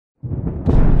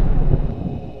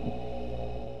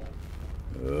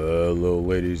Hello,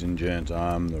 ladies and gents,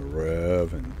 I'm the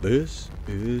Rev, and this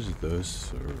is the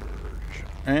Surge.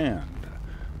 And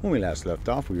when we last left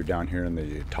off, we were down here in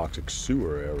the toxic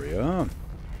sewer area.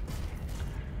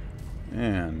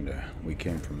 And we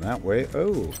came from that way.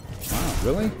 Oh, wow,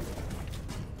 really?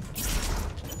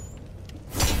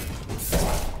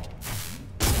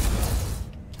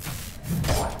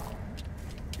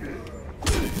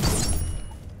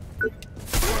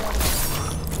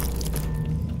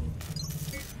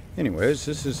 Anyways,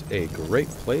 this is a great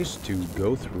place to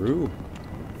go through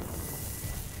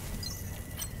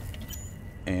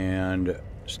and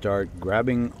start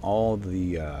grabbing all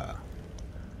the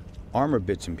armor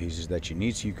bits and pieces that you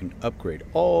need so you can upgrade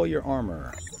all your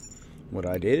armor. What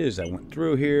I did is I went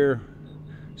through here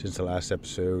since the last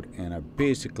episode, and I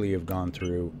basically have gone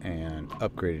through and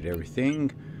upgraded everything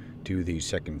to the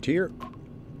second tier.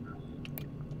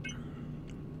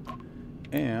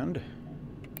 And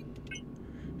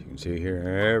you can see here,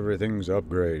 everything's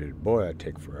upgraded. Boy, that'd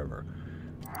take forever.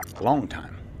 A long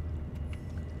time.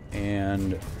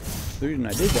 And the reason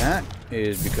I did that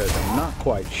is because I'm not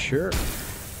quite sure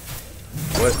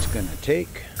what it's going to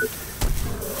take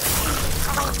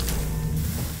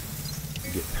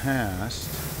to get past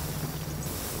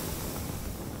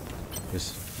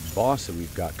this boss that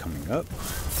we've got coming up.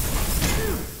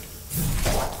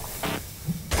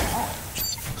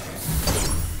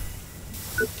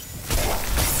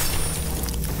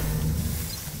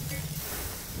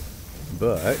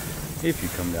 But if you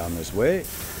come down this way,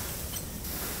 let's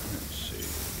see.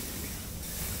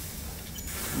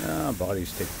 Nah,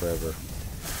 bodies take forever.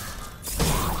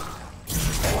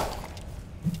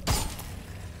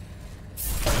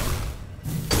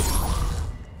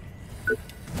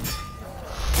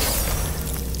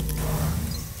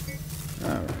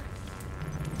 Alright.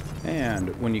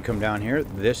 And when you come down here,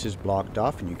 this is blocked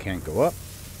off and you can't go up.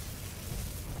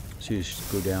 So you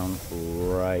just go down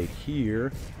right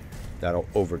here. That'll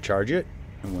overcharge it,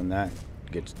 and when that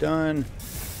gets done,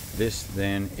 this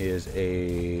then is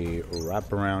a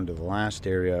wraparound to the last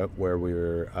area where we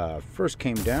were first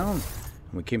came down.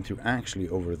 And we came through actually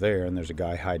over there, and there's a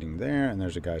guy hiding there, and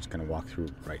there's a guy that's going to walk through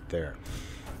right there.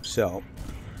 So,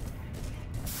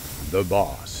 the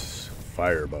boss,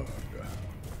 Firebug.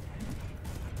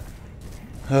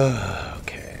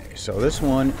 Okay, so this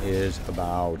one is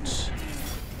about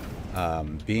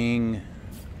being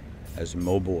as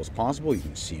mobile as possible. You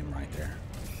can see him right there.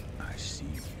 I see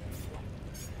you.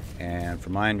 And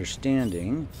from my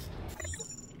understanding,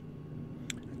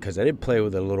 because I did play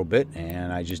with it a little bit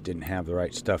and I just didn't have the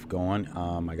right stuff going,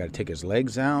 I got to take his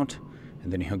legs out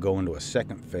and then he'll go into a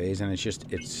second phase, and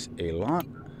it's a lot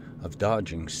of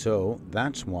dodging. So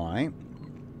that's why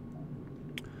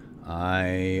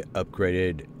I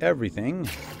upgraded everything,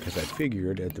 because I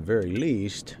figured at the very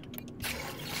least,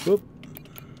 whoop,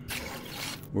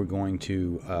 we're going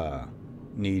to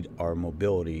need our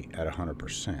mobility at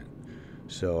 100%.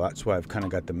 So that's why I've kind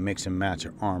of got the mix and match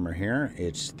of armor here.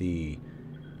 It's the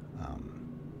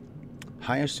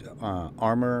highest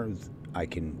armor I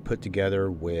can put together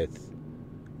with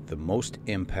the most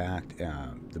impact,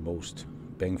 the most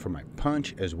bang for my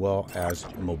punch, as well as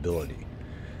mobility.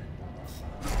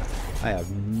 I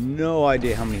have no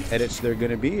idea how many edits there are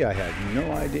going to be. I have no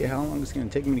idea how long it's going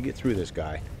to take me to get through this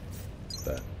guy.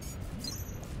 But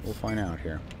we'll find out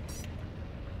here.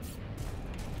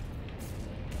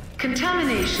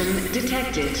 Contamination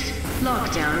detected.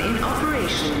 Lockdown in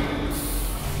operation.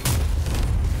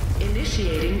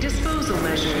 Initiating disposal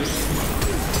measures.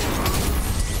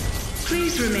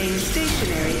 Please remain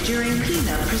stationary during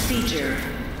cleanup procedure.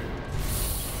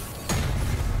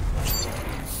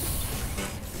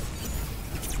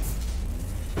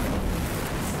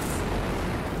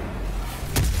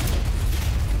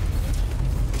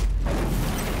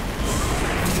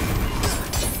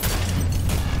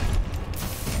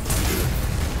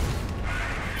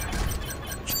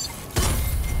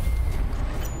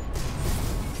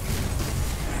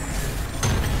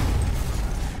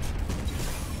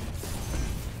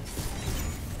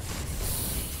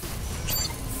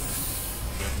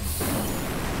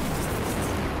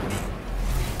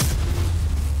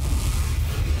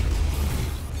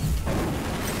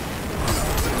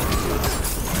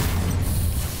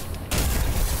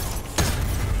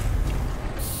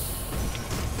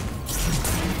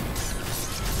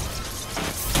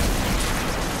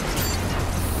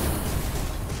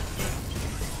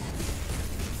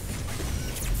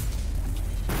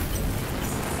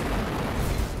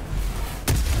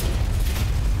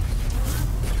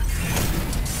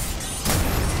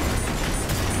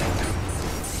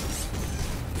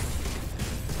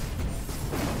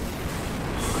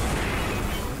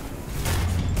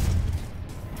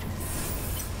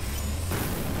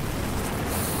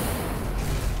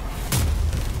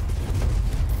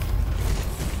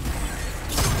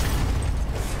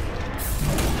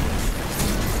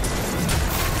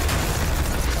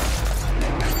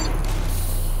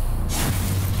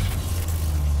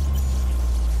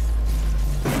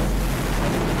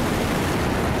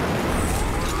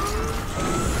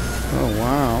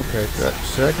 that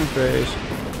second phase.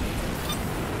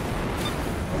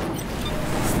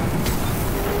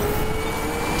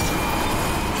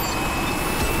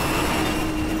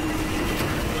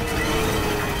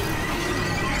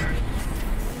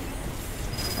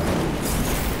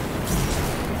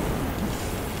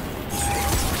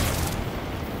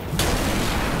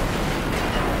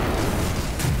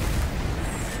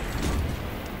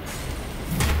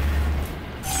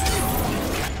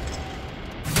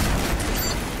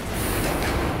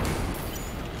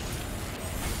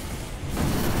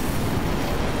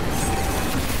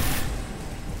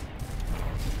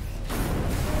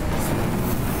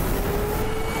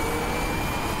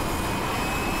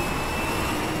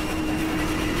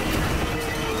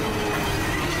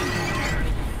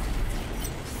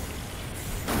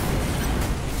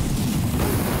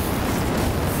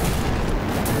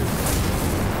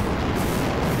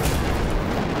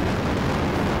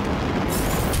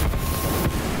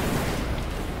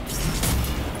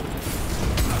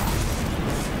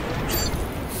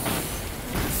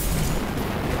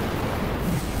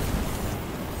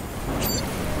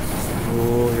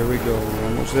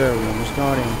 There, we almost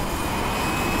got him.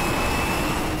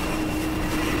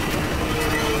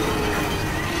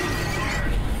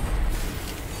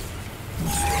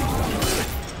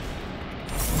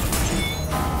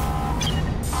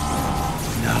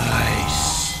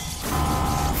 Nice.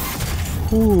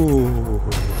 Ooh.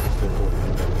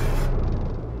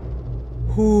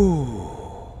 Ooh.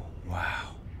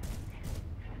 Wow.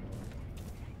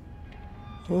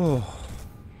 Oh.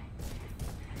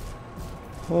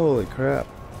 Holy crap.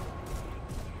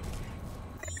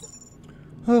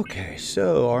 Okay,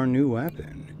 so our new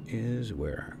weapon is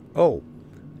where? Oh,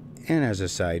 and as a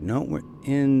side note,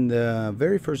 in the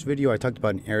very first video I talked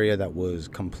about an area that was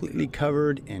completely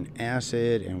covered in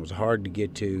acid and was hard to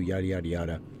get to, yada yada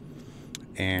yada.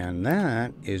 And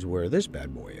that is where this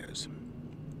bad boy is,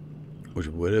 which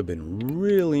would have been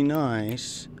really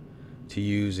nice to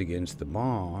use against the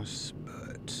boss,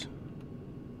 but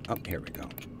oh, here we go.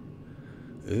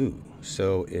 Ooh,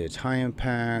 so it's high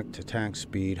impact, attack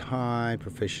speed high,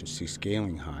 proficiency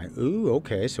scaling high. Ooh,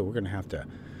 okay, so we're gonna have to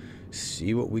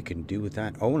see what we can do with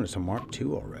that. Oh, and it's a Mark II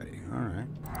already. All right.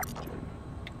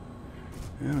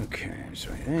 Okay,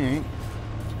 so I think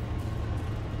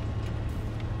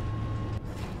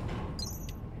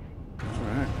all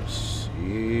right, let's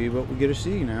see what we get to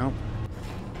see now.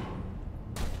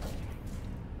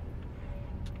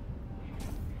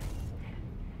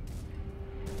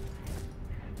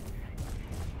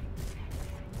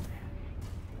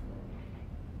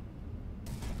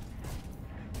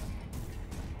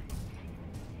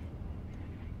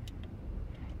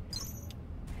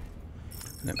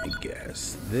 Let me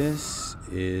guess. This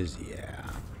is, yeah.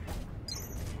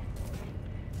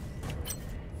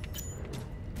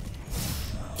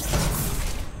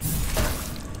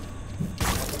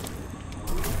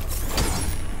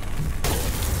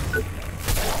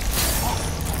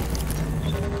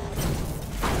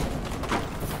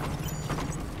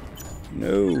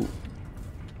 No.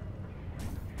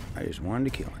 I just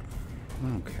wanted to kill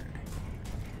him. Okay.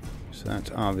 So that's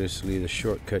obviously the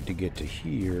shortcut to get to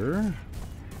here.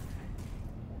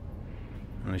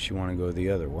 Unless you want to go the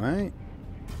other way.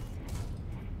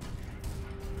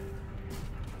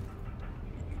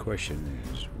 The question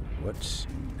is, what's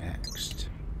next?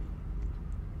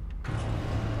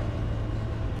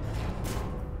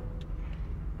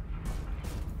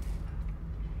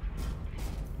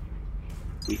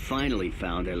 We finally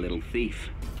found our little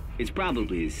thief. It's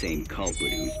probably the same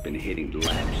culprit who's been hitting the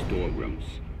lab storerooms.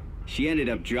 She ended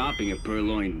up dropping a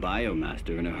purloined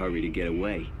biomaster in a hurry to get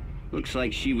away. Looks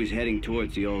like she was heading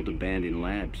towards the old abandoned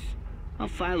labs. I'll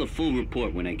file a full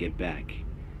report when I get back.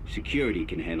 Security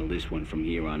can handle this one from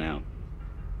here on out.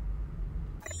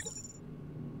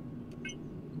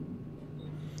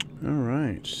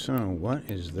 Alright, so what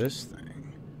is this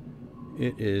thing?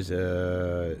 It is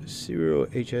a Serial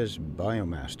HS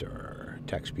Biomaster.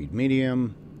 Attack speed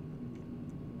medium.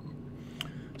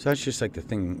 So that's just like the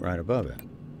thing right above it.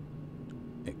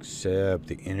 Except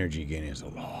the energy gain is a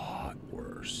lot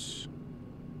worse.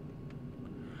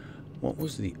 What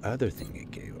was the other thing it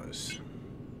gave us?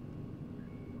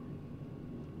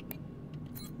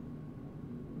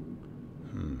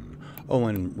 Oh,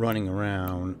 and running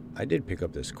around, I did pick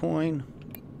up this coin.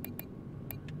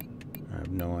 I have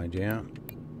no idea.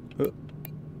 Oh.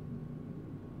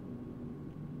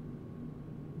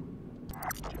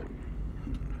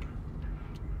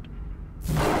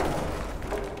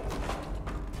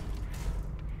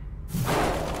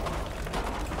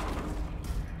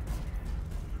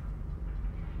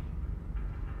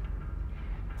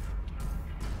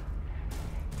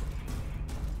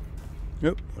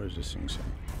 Nope. What does this thing say?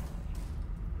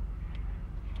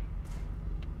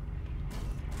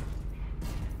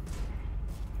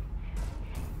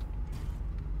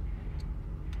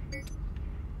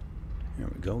 There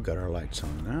we go. Got our lights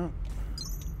on now.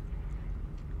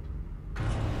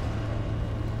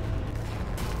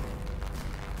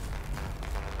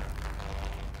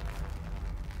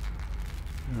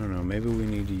 I don't know. Maybe we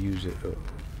need to use it.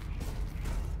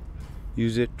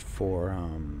 Use it for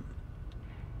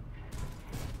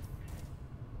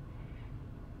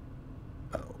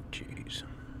oh, jeez.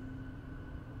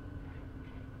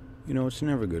 You know, it's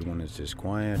never good when it's this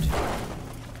quiet.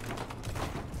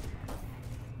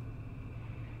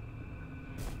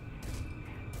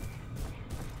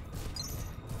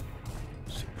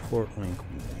 Support link 1.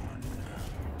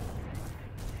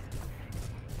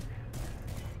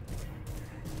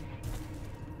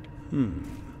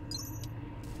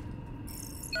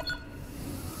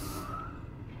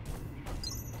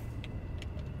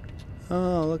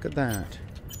 Oh, look at that.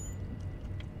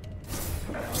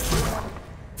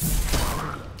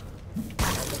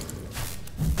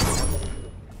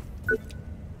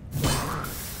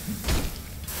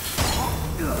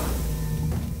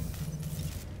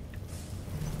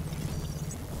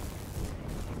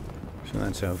 So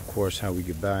that's, of course, how we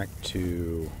get back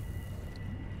to...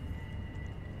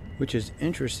 Which is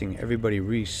interesting. Everybody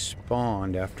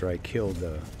respawned after I killed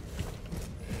the...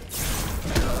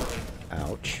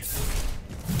 Ouch.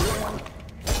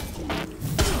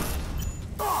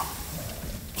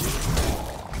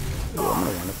 Oh, I'm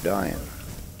gonna wind up dying.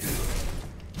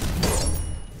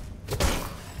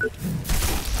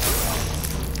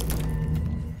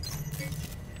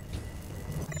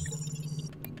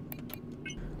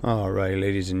 Alright,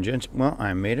 ladies and gents. Well,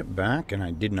 I made it back and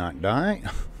I did not die.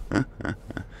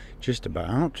 Just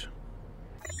about.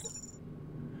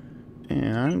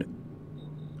 And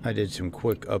I did some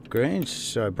quick upgrades.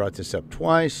 So I brought this up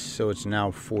twice. So it's now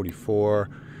 44.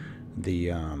 The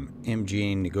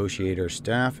MG Negotiator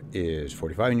staff is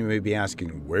 45. And you may be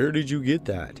asking, where did you get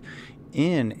that?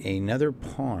 In another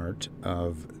part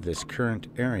of this current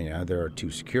area, there are 2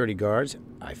 security guards.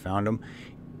 I found them.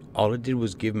 All it did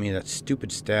was give me that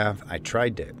stupid staff. I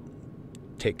tried to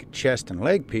take a chest and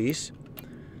leg piece,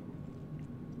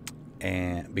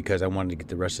 and because I wanted to get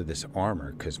the rest of this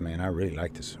armor, because man, I really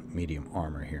like this medium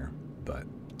armor here. But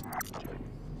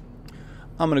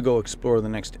I'm gonna go explore the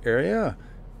next area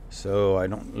so I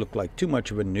don't look like too much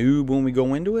of a noob when we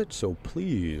go into it. So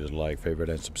please like, favorite,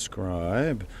 and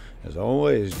subscribe. As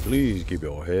always, please keep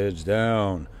your heads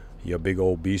down, your big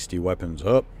old beastie weapons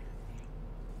up.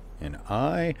 And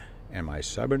I and my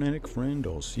cybernetic friend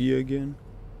will see you again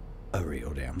real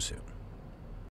damn soon.